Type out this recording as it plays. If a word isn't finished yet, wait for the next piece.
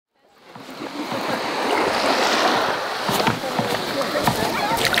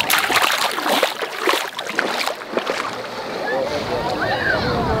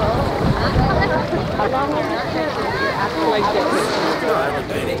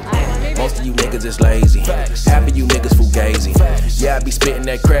Most of you niggas is lazy. Half of you niggas fugazi. Yeah, I be spitting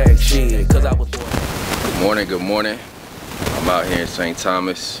that crack shit, cause I was born. Good morning. I'm out here in St.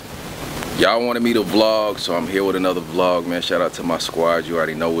 Thomas. Y'all wanted me to vlog, so I'm here with another vlog, man. Shout out to my squad. You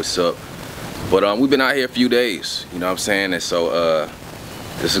already know what's up. But we've been out here a few days, you know what I'm saying? And so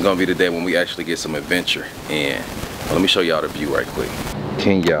this is gonna be the day when we actually get some adventure. And let me show y'all the view right quick.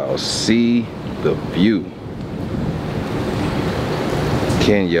 Can y'all see the view?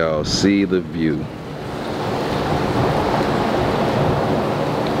 Can y'all see the view?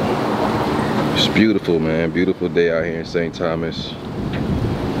 It's beautiful, man. Beautiful day out here in St. Thomas.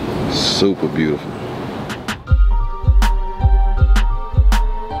 Super beautiful.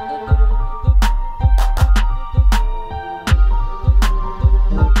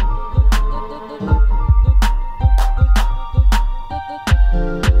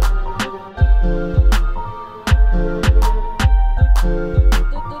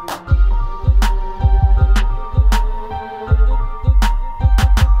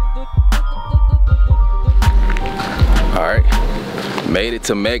 Made it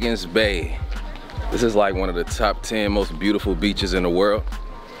to Magens Bay. This is like one of the top 10 most beautiful beaches in the world.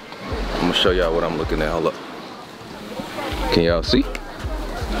 I'm gonna show y'all what I'm looking at. Hold up. Can y'all see?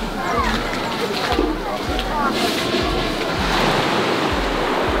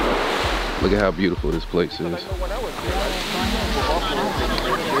 Look at how beautiful this place is.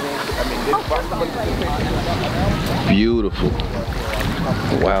 Beautiful.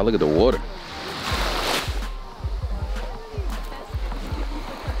 Wow, look at the water.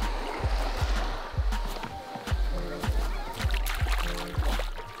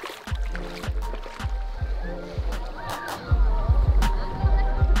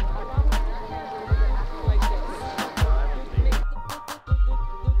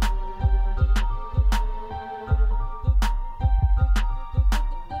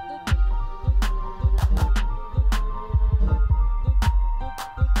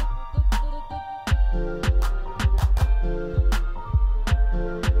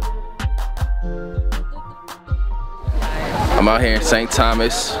 I'm out here in St.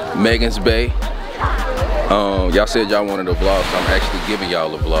 Thomas, Magens Bay. Y'all said y'all wanted a vlog, so I'm actually giving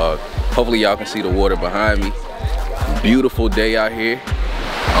y'all a vlog. Hopefully y'all can see the water behind me. Beautiful day out here.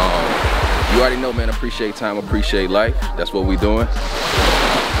 You already know, man, appreciate time, appreciate life. That's what we doing.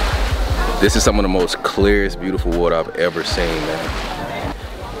 This is some of the most clearest, beautiful water I've ever seen, man.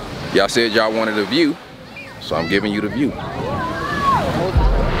 Y'all said y'all wanted a view, so I'm giving you the view.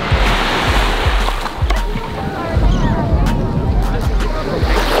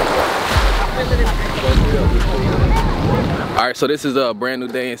 Alright, so this is a brand new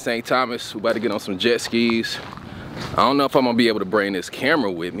day in St. Thomas. We're about to get on some jet skis. I don't know if I'm gonna be able to bring this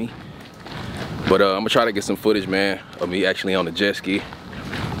camera with me, but I'm gonna try to get some footage, man, of me actually on the jet ski.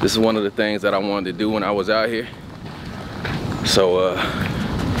 This is one of the things that I wanted to do when I was out here. So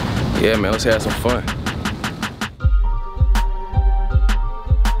yeah, man, let's have some fun.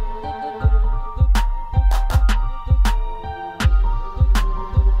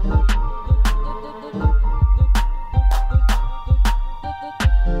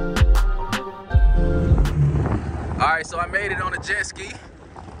 Alright, so I made it on a jet ski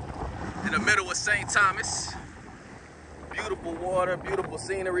in the middle of St. Thomas. Beautiful water, beautiful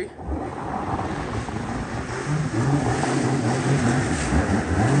scenery.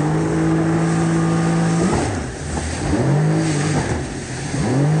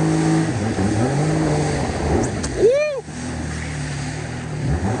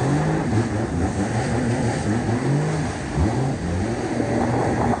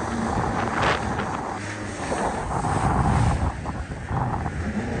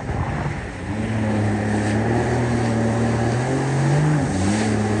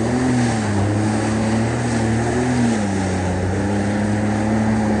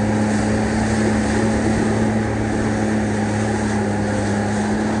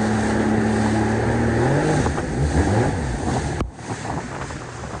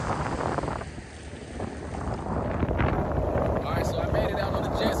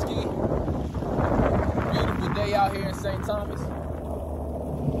 Out here in St. Thomas,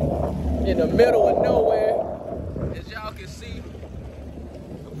 in the middle of nowhere, as y'all can see.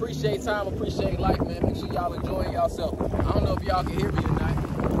 Appreciate time, appreciate life, man. Make sure y'all enjoying yourself. I don't know if y'all can hear me tonight,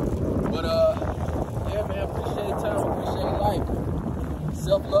 but yeah, man, appreciate time, appreciate life.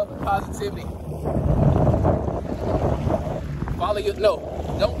 Self-love and positivity. Follow your,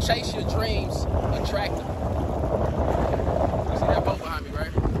 no, don't chase your dreams, attract them. You see that boat behind me,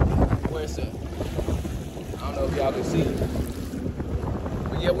 right? Where it's at? I don't know if y'all can see it.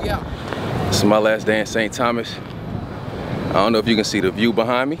 But yeah, we out. This is my last day in St. Thomas. I don't know if you can see the view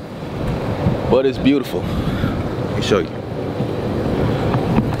behind me. but it's beautiful. Let me show you.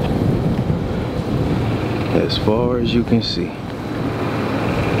 As far as you can see.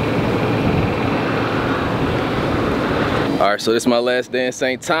 All right, so this is my last day in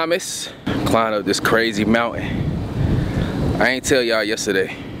St. Thomas. Climbed up this crazy mountain. I ain't tell y'all yesterday.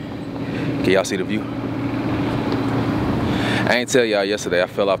 Can y'all see the view? I ain't tell y'all yesterday I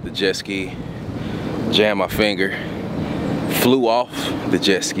fell off the jet ski, jammed my finger, flew off the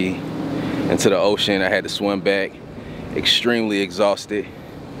jet ski into the ocean. I had to swim back, extremely exhausted.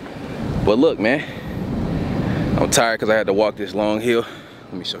 But look, man, I'm tired because I had to walk this long hill.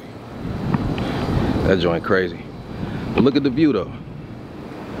 Let me show you. That joint crazy. But look at the view though.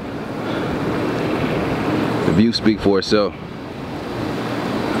 The view speaks for itself.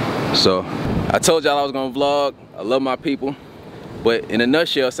 So, I told y'all I was gonna vlog. I love my people. But in a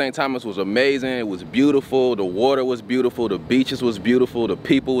nutshell, St. Thomas was amazing. It was beautiful. The water was beautiful. The beaches was beautiful. The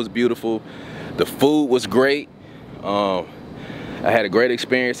people was beautiful. The food was great. I had a great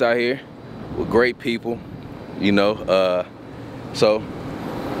experience out here with great people, you know. So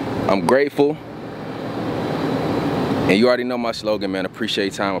I'm grateful. And you already know my slogan, man.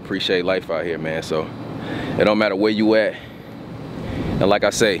 Appreciate time, appreciate life out here, man. So it don't matter where you at. And like I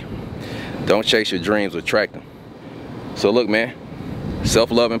say, don't chase your dreams, attract them. So look, man.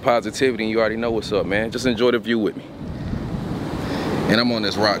 Self-love and positivity, and you already know what's up, man. Just enjoy the view with me. And I'm on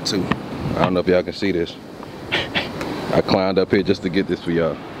this rock too. I don't know if y'all can see this. I climbed up here just to get this for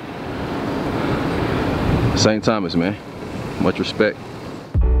y'all. St. Thomas, man. Much respect.